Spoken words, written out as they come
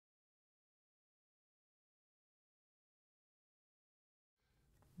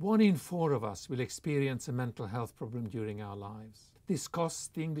1 in 4 of us will experience a mental health problem during our lives. This costs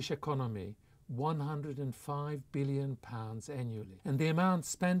the English economy £105 billion annually, and the amount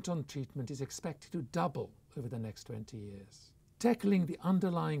spent on treatment is expected to double over the next 20 years. Tackling the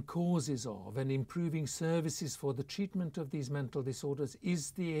underlying causes of and improving services for the treatment of these mental disorders is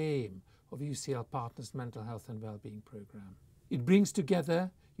the aim of UCL Partners' Mental Health and Wellbeing programme. It brings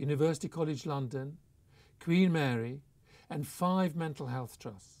together University College London, Queen Mary and 5 mental health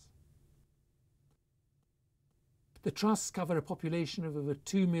trusts. The trusts cover a population of over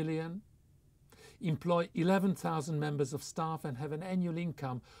 2 million, employ 11,000 members of staff and have an annual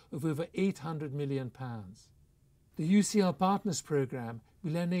income of over £800 million. The UCL Partners programme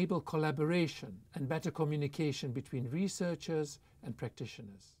will enable collaboration and better communication between researchers and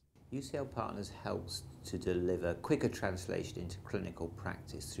practitioners. UCL Partners helps to deliver quicker translation into clinical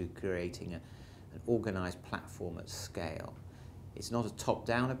practice through creating an organised platform at scale. It's not a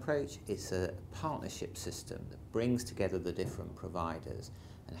top-down approach, it's a partnership system that brings together the different providers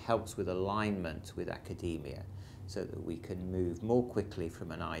and helps with alignment with academia so that we can move more quickly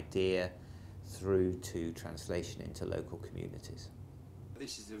from an idea through to translation into local communities.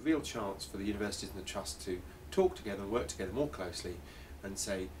 This is a real chance for the universities and the trust to talk together, work together more closely and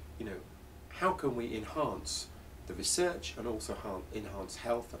say, you know, how can we enhance the research and also enhance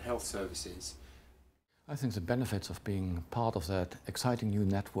health and health services? I think the benefits of being part of that exciting new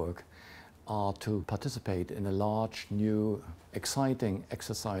network are to participate in a large, new, exciting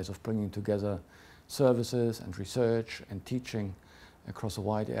exercise of bringing together services and research and teaching across a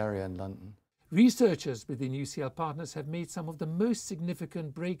wide area in London. Researchers within UCL Partners have made some of the most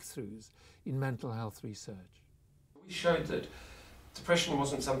significant breakthroughs in mental health research. We showed that depression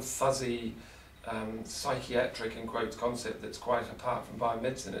wasn't some fuzzy psychiatric in quotes concept that's quite apart from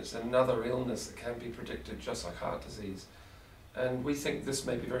biomedicine. It's another illness that can be predicted just like heart disease. And we think this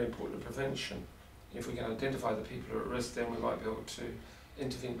may be very important in prevention. If we can identify the people who are at risk, then we might be able to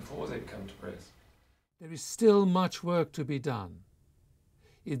intervene before they become depressed. There is still much work to be done.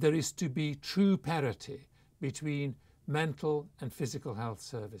 If there is to be true parity between mental and physical health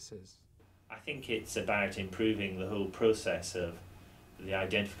services. I think it's about improving the whole process of the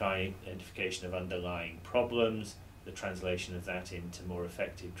identification of underlying problems, the translation of that into more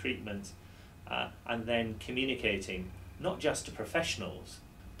effective treatments, and then communicating not just to professionals,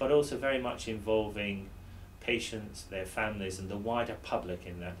 but also very much involving patients, their families and the wider public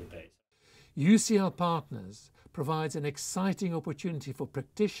in that debate. UCL Partners provides an exciting opportunity for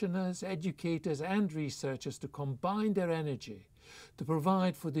practitioners, educators and researchers to combine their energy to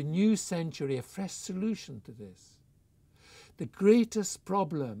provide for the new century a fresh solution to this. The greatest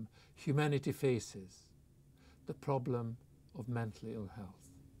problem humanity faces, the problem of mental ill health.